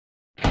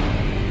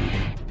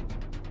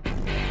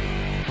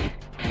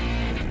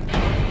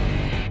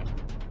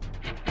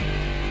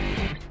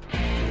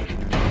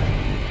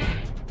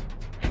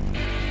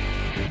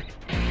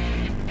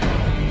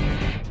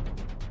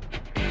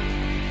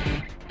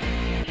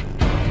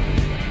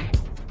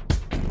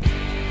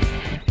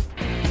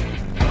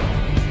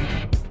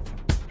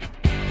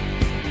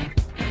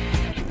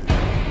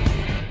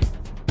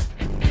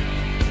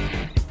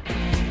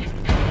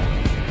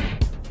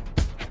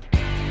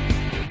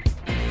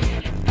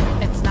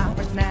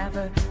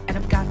forever, and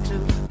I've got to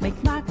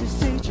make my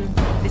decision.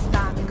 This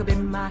time it could be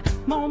my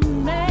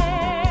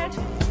moment.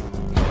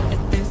 Is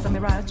this a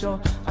mirage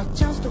or a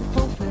chance to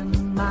fulfill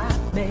my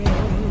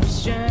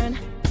mission?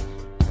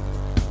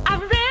 A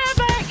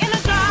river in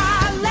a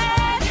dry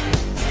land,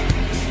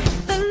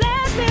 the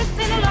last is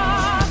in a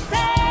lost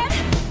land,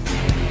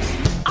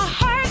 a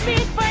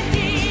heartbeat for a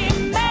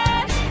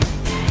demon,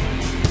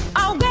 a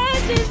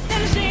oasis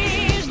in a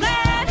strange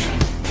land.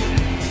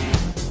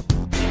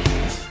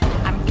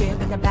 I'm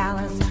giving the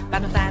balance,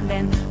 but I'm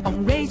standing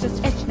on razor's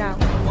edge now.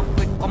 One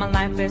quick or my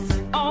life is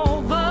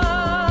over.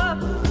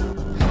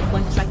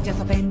 One strike just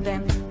a pain,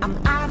 then I'm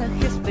out of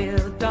his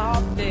field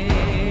of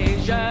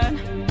vision.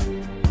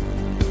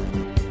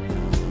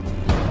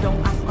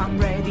 Don't ask why I'm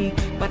ready,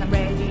 but I'm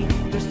ready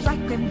to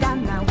strike him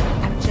down now.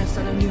 I'm just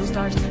on a new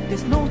start,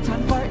 there's no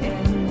time for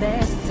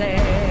indecision.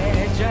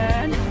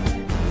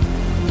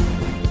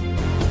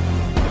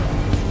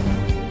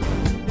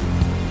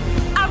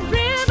 A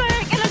river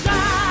in a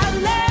dry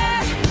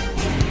land,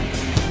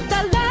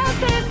 the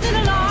last is in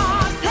a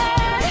lost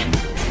hand.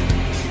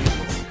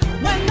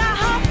 When I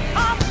hop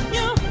up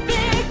new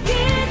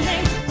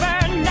beginnings,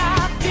 burn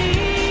our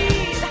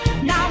feet.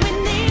 Now we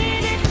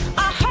need it, a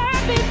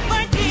heartbeat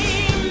for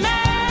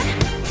demon,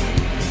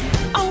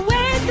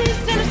 oasis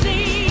in a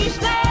siege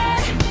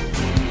land.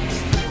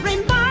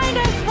 Remind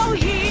us we're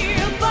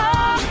here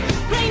for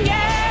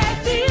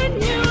creating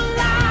new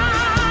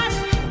life,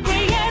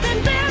 creating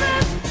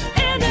rivers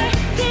in the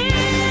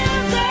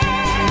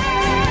desert.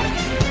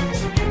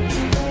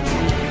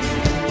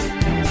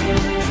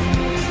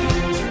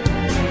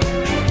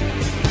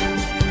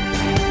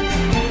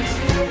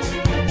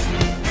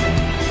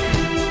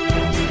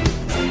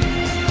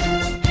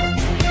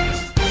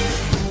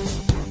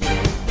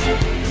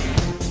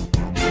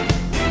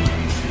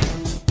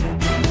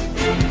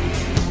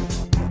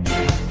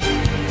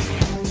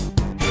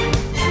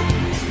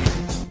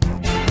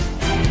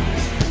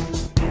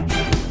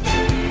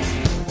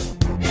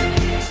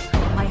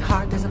 My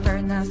heart is a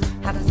furnace,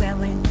 had a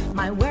selling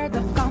my word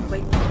of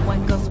conflict.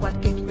 One goes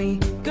what keeps me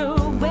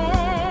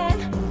going.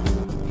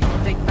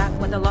 Take back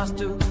what I lost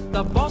to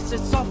the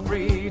bosses of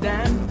greed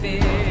and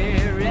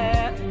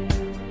fear.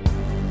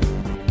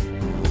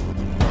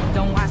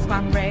 Don't ask if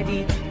I'm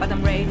ready, but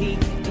I'm ready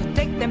to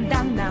take them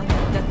down now.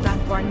 The time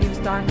for a new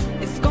start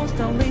is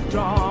constantly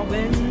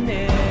drawing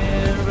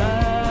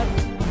nearer.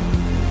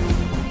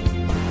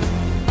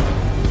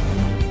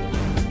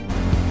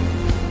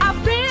 A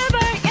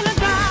river in a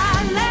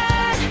dry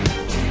land,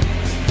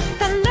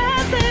 the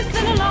last is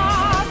in a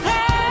lost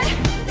hand.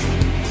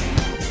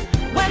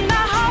 When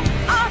I hop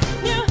up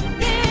new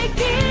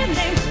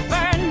beginnings,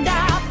 burn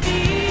our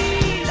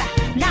feet.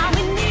 Now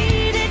we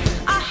need it,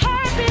 a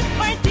heartbeat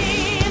for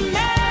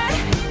demon,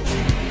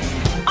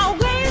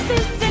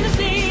 oasis in a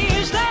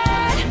siege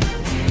land.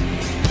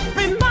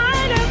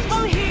 Remind us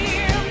we're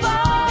here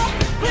for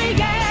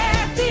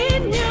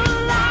creating new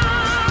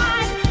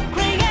life,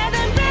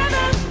 creating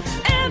rivers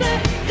in the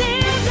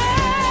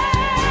desert.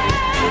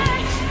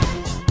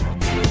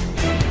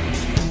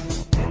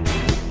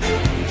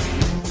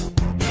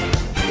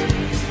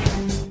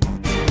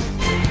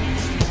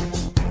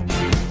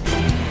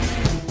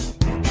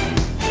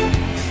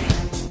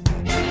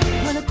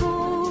 When a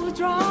cool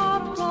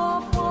drop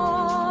of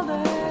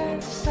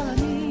water's all I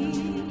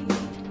need,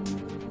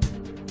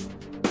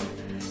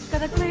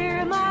 gotta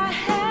clear my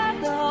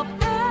head of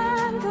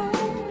anger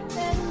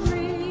and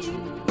greed.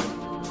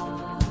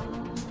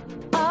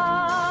 A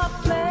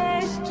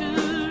place to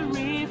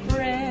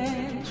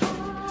refresh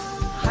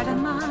heart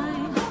and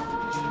mind.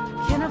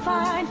 Can I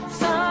find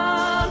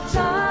some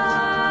time?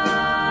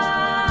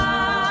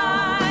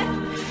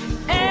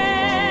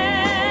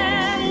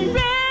 And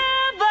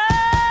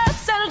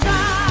rivers and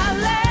dry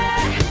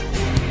land,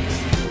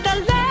 the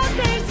last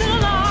days in a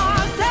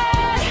lost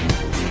land.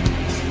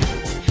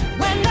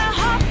 When I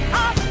hop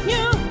up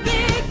new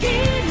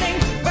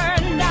beginnings,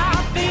 burn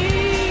our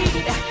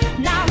feet.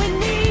 Now we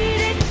need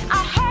it,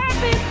 a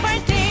heartbeat for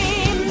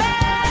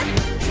demon,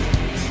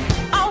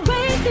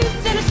 oasis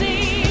in a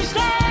siege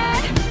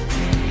land.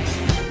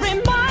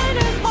 Remind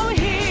us we're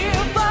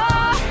here for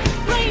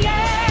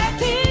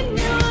creating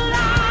new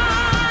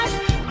life,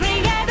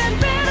 creating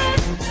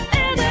rivers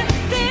in the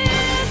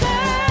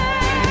desert.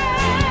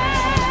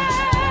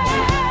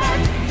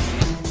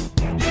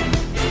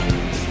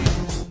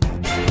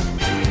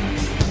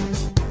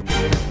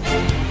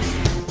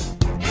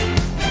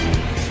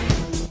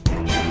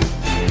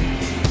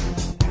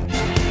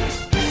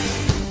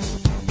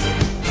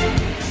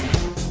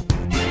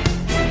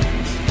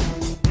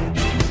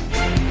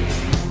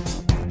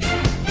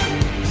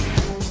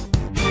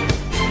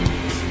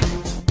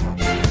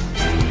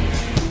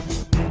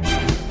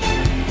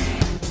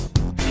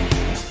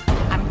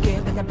 I'm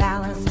giving the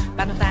balance,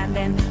 but I'm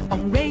standing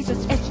on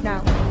razor's edge now.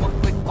 One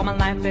quick or my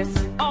life is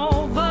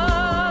over.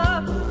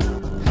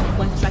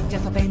 One strike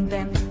just a pain,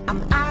 then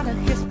I'm out of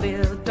his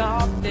field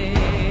of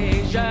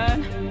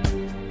vision.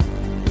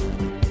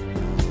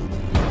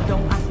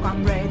 Don't ask if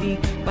I'm ready,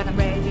 but I'm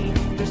ready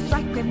to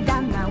strike them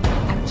down now.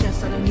 I'm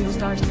just on a new new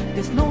start.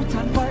 There's no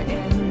time for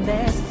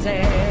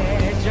indecision.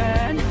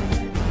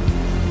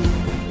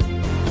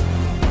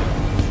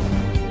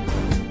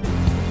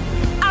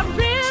 A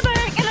river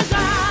in a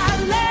dry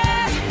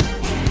land.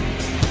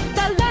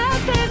 The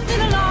last is in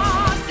a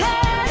lost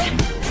head.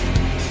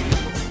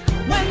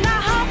 When I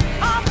hop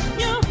up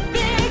new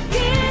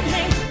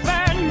beginnings,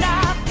 burned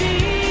our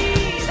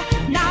feet.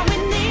 Now we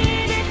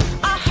need it,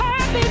 a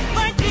heartbeat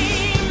for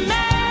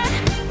demon.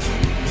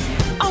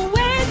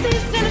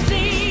 Oasis in a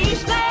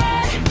siege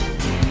land.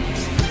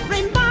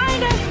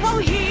 Remind us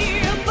we're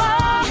here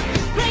for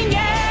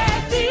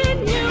creating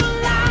new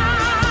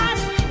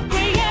life,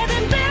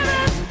 creating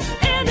rivers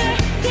in the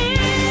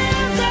desert.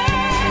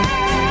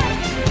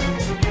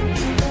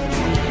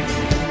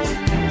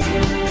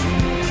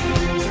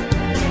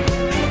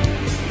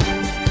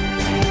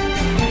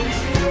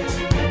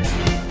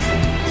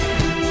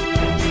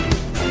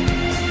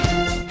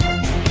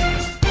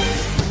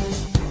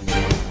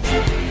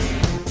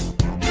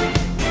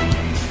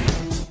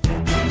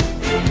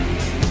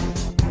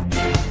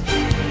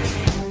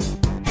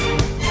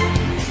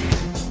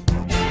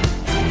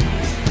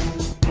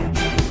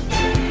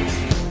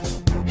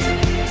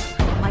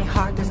 My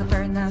heart is a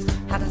furnace,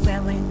 had a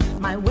sailing,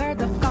 my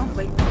word of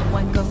conflict.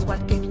 One goes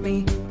what keeps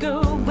me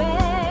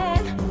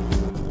going.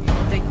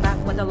 Take back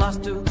what I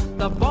lost to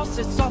the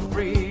bosses of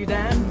greed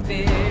and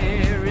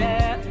fear.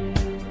 Yeah.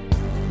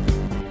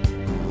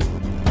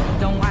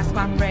 Don't ask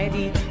why I'm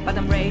ready, but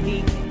I'm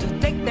ready to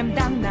take them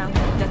down now.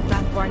 The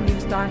time for a new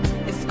start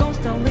is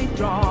constantly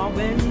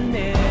drawing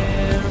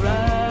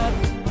nearer.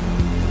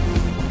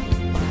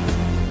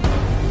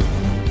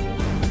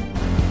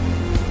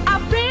 A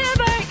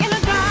river in a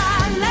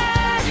dry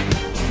land.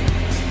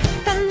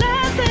 The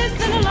last is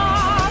in a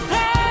lost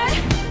head.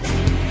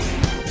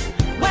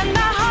 When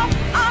I hop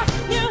up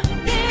new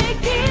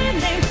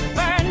beginnings,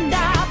 burned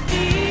our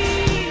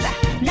feet.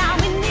 Now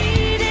we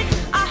need it,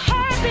 a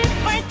heartbeat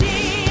for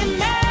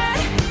demon.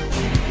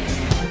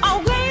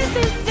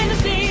 Oasis in a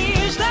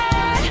siege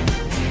land.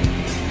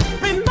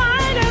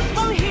 Remind us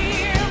we're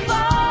here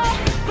for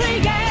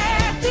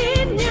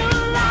creating new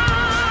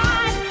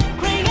life,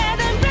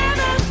 creating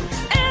rivers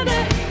in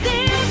the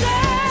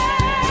desert.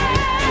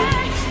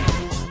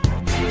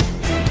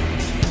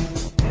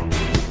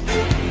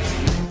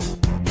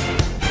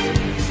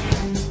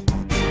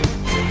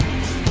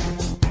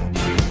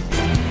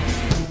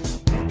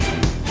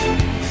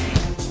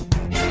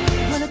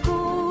 When a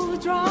cool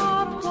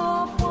drop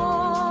of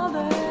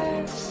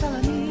water's all I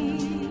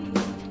need,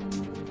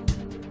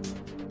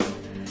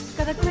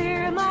 gotta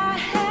clear my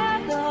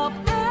head of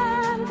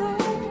anger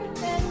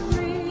and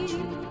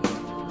greed.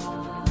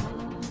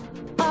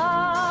 A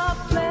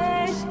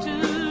place to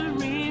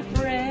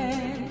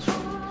refresh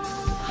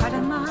heart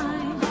and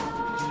mind.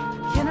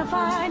 Can I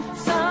find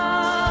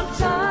some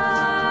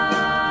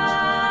time?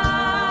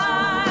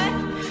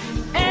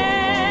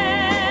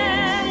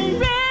 And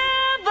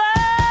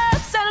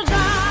rivers and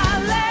dry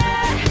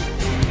land.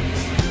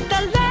 The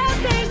last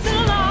days in a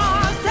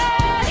lost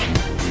head.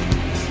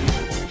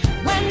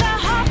 When I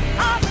hop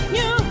up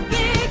new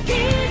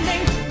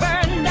beginnings,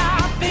 burned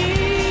our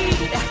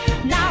feet.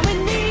 Now we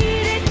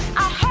need it,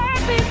 a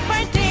heartbeat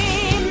for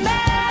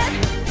demon.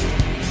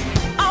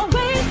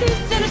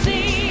 Oasis in a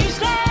siege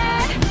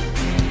land.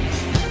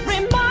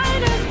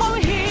 Remind us we're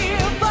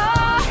here for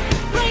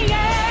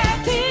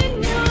creating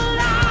new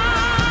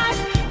life,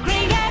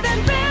 creating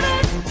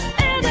rivers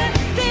in the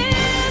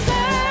desert.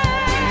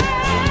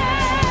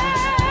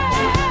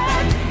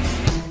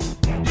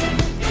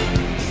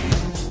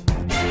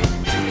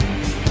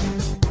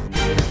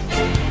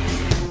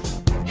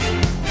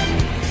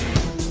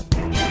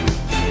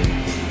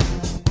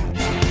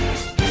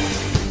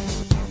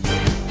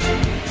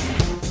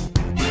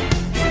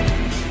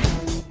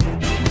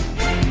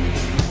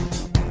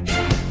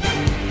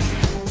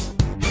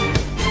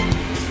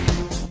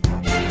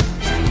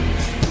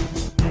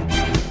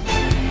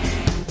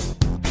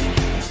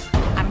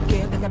 I'm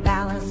giving the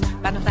balance,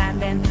 but I'm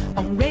standing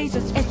on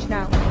razor's edge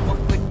now. One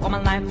quick while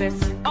my life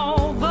is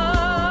over.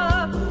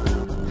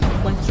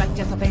 One strike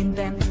just a pain,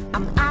 then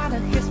I'm out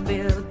of his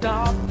field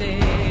of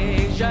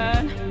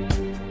vision.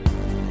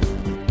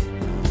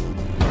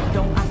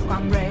 Don't ask why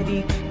I'm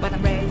ready, but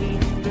I'm ready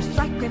to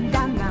strike them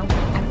down now.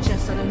 I'm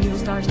just on a new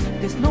start,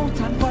 there's no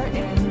time for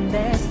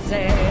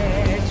indecision.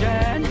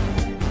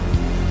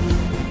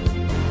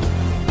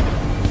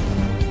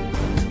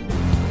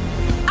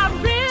 A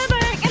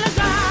river in a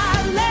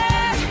dry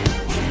land.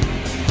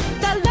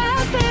 The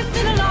last is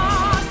in a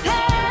lost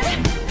head.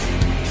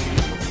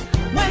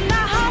 When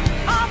I hop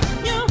up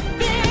new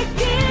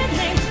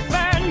beginnings,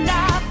 burned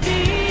our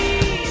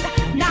feet.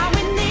 Now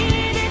we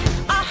need it,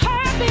 a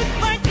heartbeat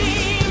for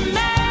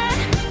demon.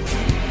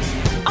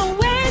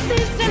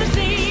 Oasis in a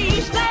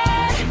siege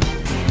land.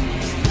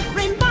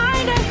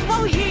 Remind us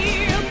we're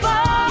here for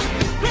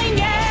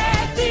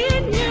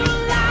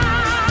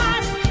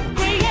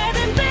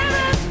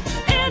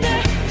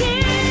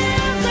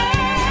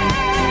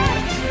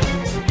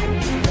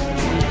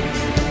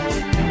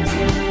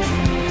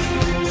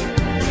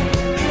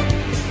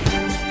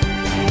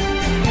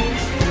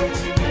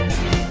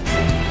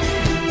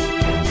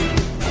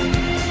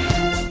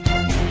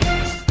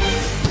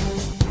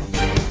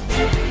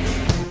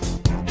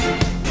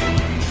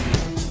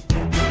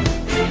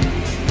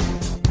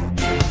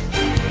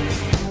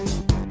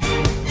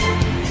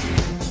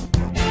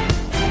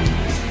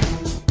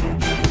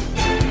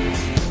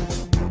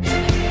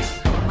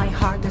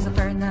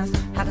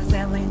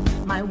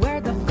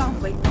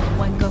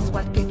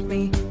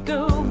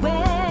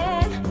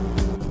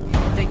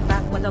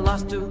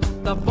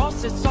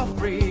bosses of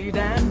greed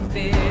and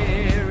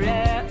fear.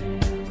 Yeah.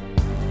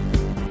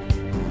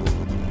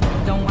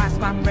 Don't ask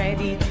if I'm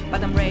ready,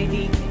 but I'm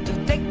ready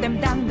to take them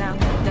down now.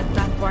 The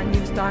time for a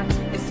new start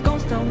is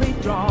constantly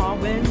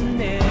drawing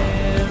nearer.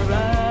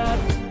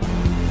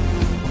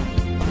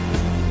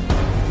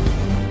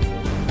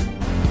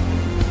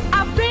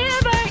 A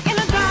river in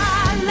a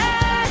dry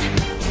land,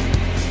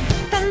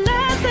 the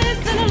last is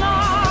in a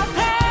lost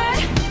head.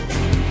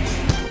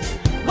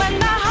 When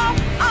the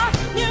hope of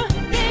new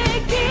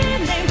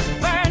beginnings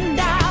burned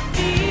our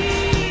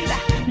feet,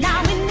 now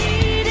we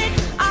needed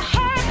a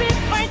habit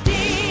for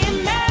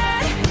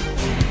demon.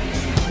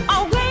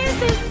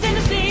 Oasis in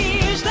the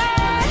siege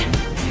that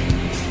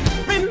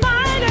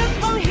remind us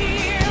from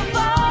here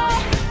for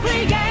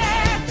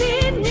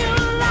creating new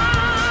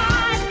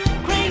life,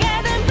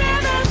 creating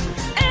rivers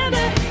in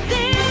the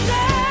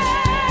desert.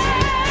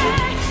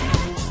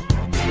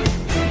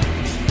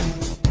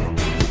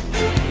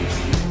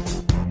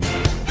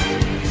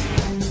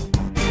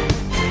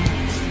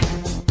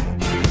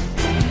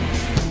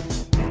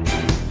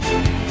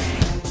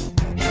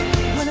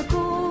 When a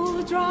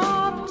cool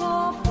drop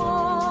of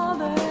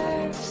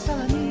water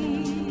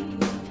suddenly,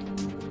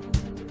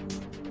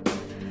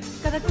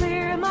 gotta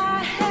clear my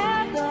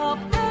head of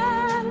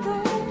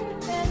anger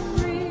and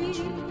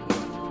greed.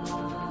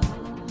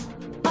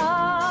 A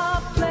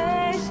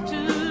place to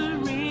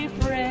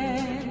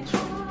refresh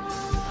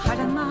heart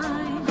and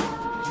mind.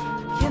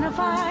 Can I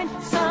find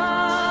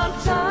some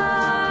time?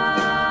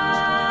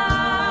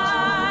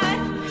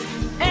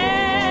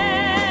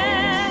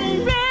 And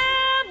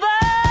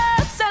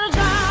rivers and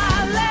dry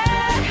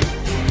land,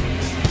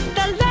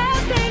 the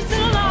last days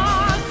in a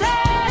lost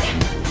head.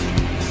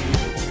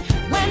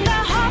 When the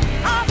hope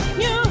of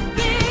new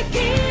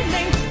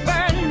beginnings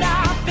burned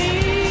our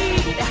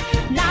feet,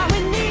 now we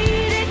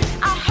needed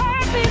a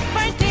heartbeat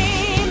for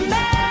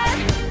demon.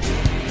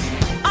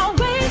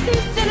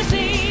 Oasis in the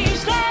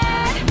siege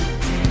that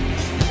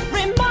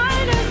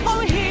remind us what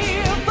we're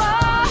here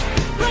for,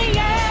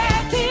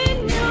 creating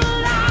new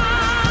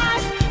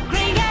life,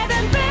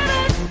 creating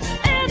rivers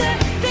in the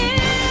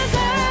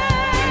desert.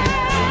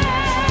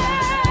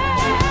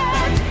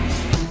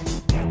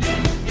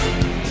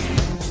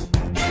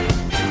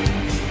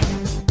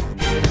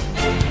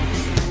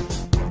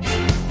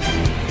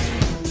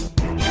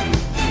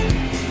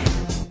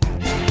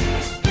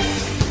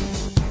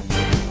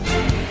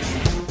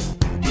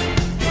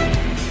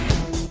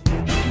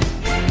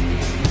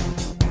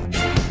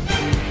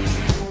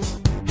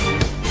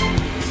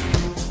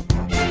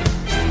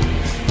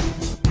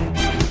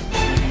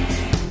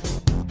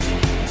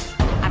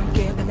 I'm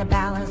giving the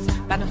balance,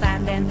 but I'm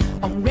standing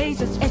on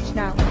razor's edge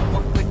now.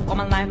 One quick for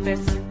my life is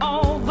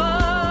over.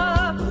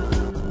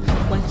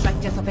 One strike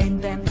just a pain,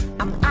 then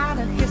I'm out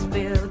of his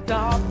field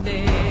of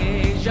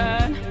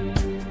vision.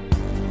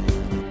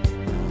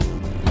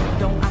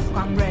 Don't ask if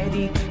I'm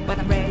ready, but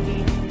I'm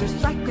ready to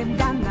strike them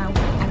down now.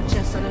 I'm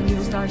just on a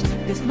new start,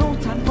 there's no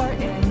time for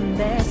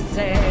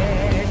indecision.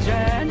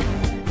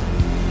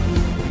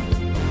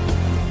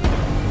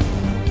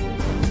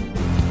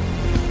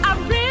 A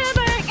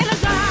river in a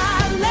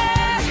dry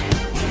land,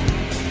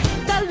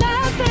 the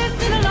last is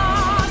in a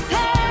lost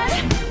head.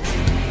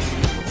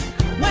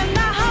 When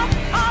the hope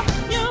of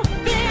new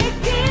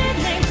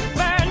beginnings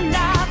burned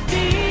our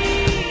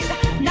feet,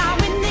 now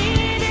we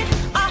needed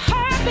a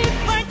heartbeat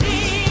for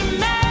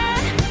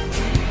demon.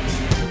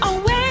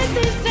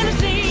 Oasis in the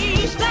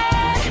siege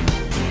that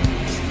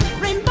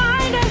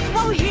remind us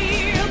what we're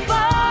here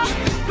for,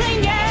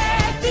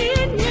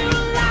 creating new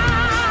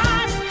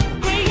life,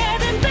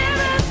 creating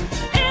rivers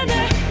in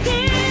the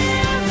desert.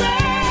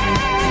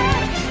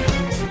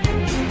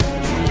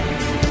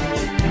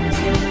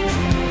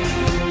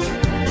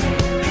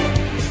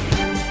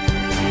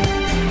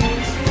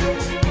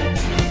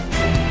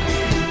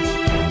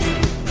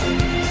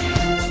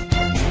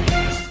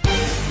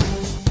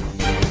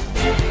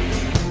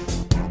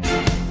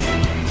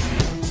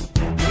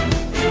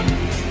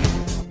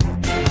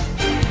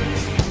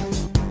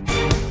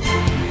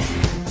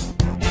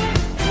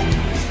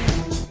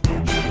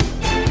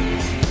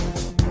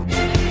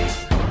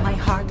 My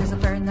heart is a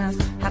furnace,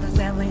 had a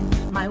selling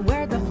my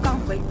word of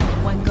conflict.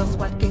 One goes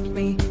what keeps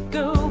me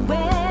going.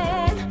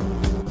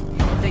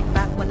 Take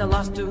back what I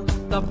lost to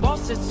the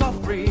bosses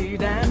of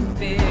greed and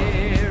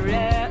fear.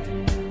 Yeah.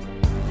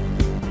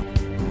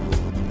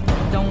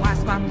 Don't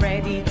ask if I'm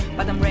ready,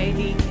 but I'm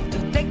ready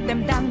to take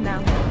them down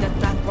now. The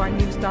time for a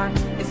new start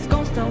is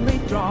constantly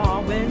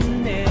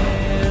drawing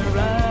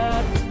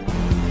nearer.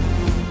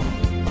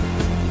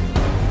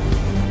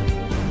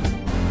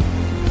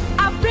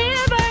 A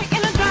river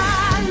in a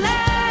dry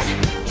land,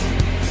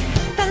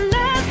 the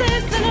last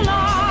is in a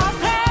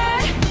lost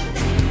head.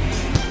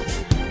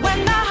 When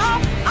the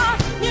hope of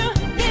new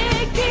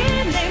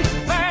beginnings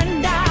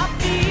burned our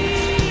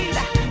feet,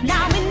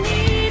 now we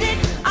needed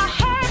a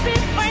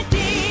heartbeat for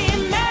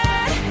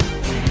demon.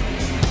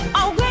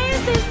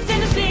 Oasis in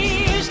the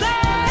siege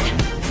that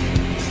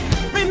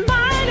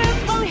remind us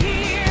what we're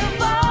here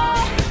for,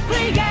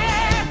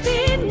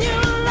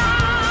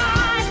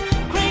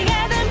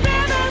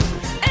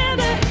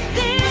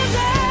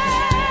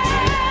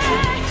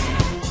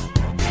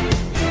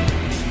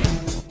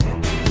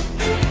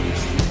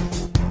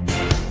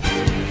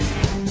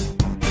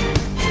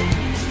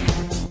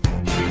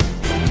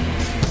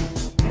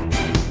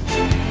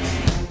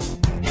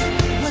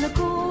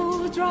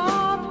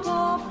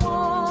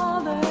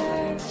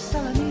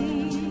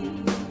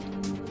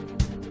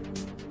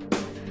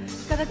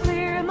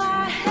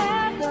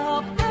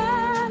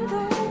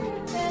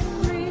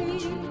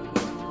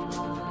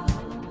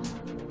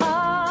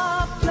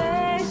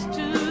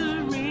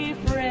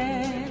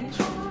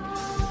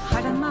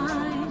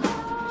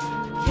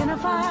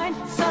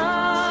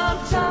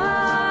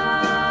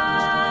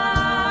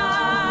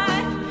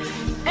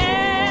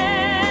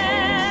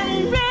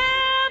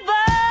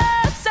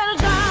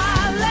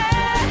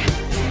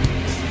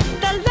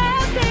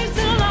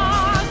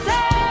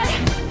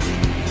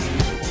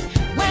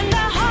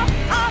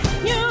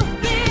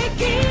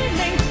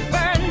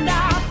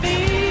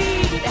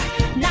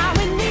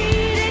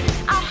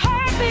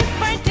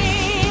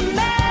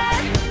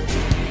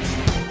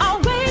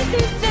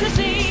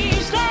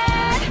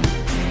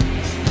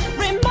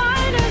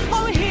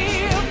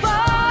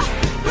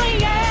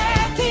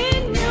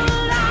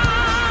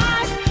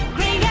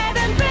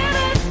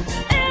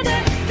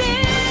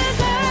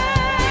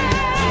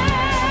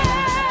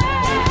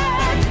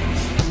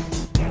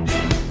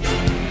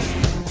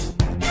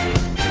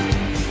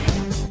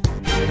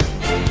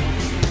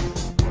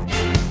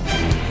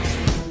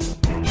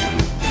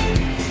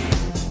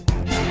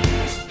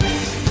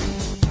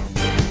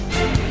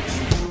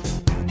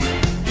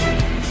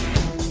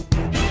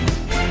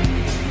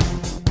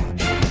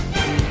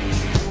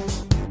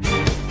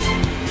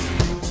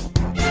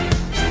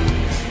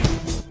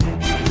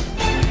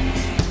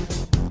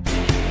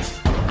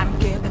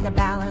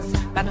 balance,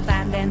 but I'm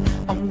standing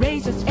on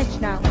razor's edge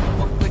now.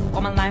 One quick,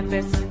 all my life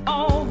is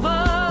over.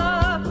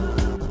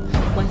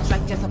 One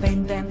strike, just a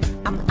pain, then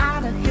I'm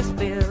out of his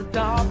field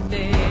of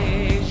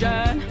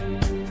vision.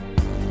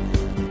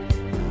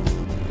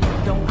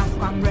 Don't ask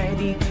why I'm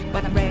ready,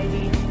 but I'm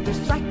ready to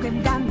strike him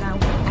down now.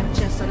 I'm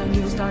just on a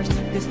new start,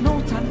 there's no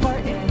time for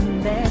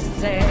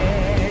indecision.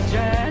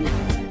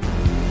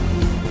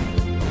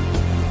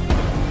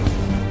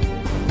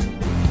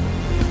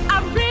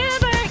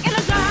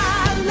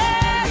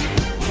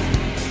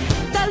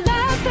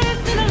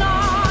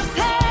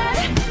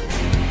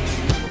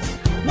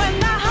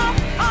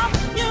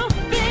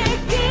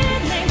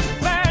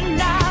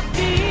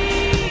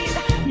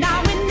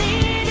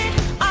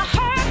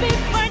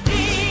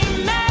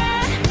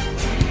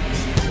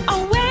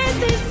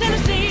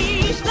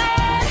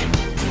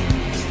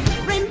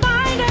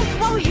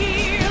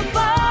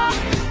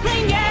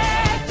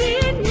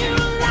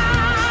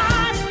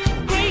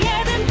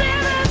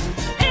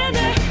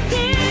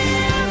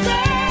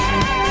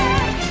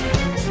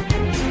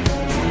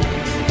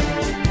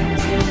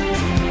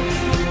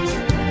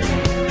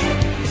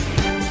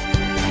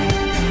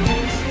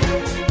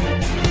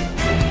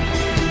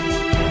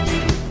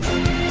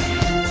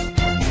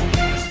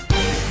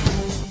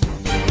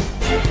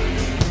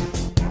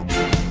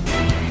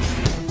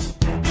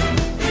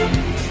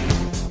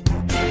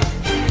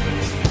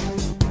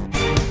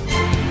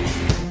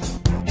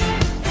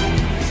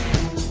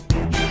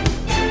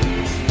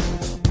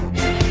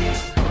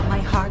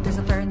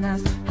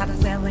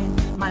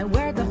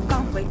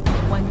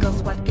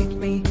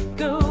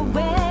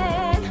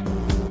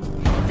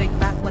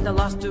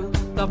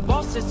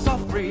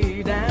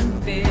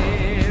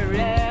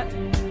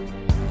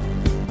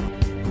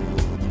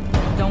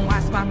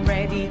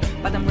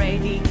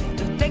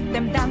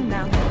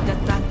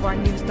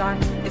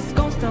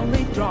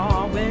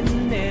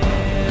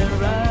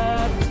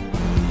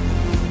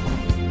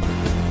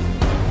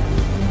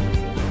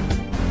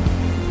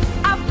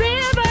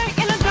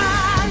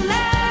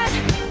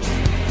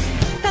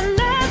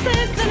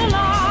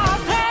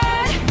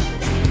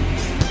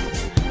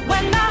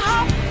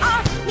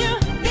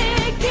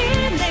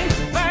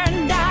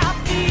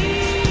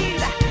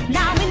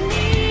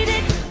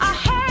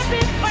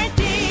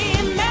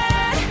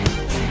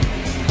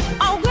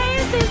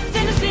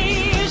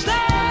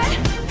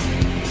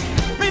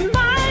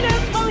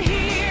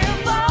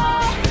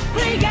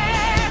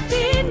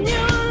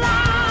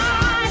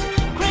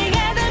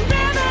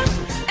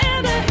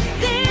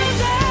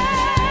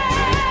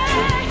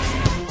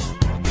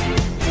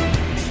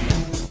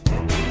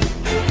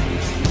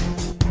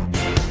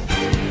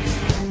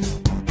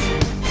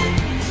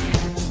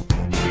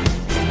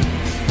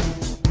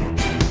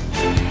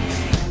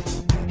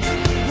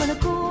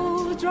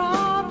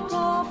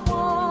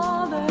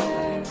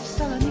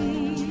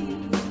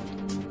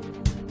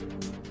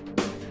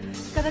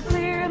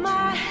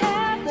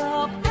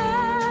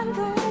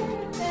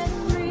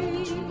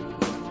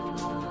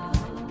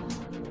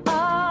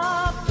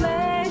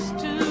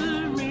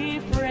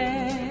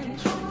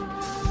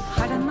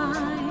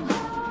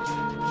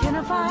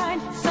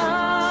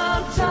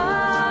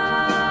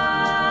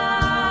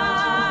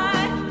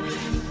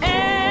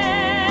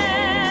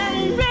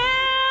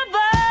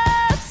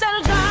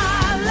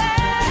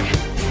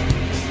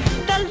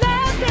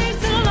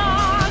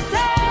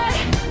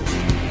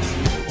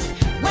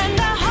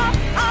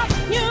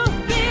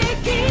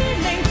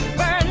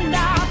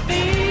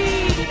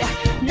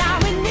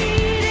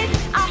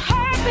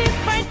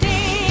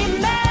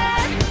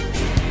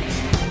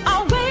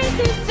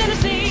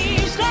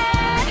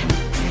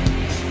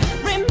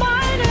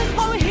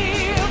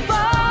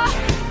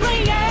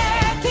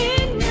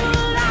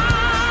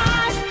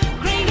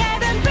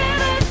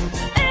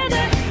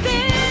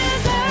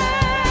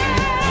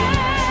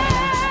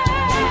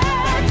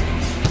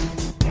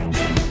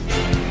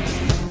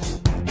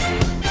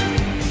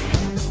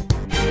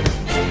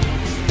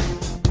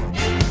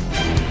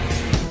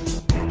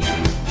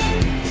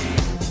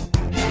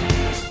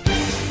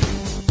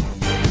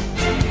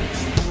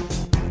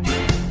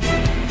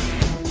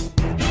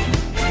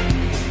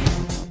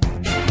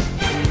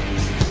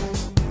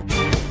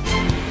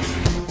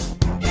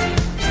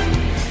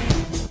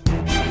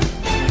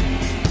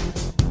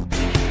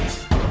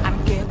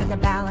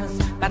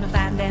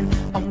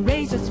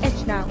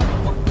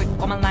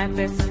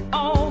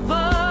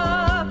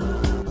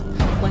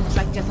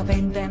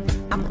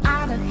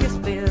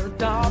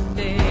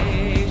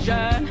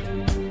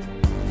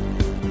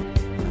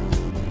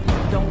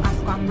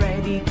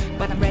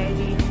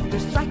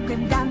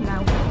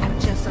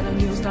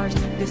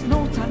 There's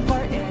no time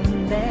for it.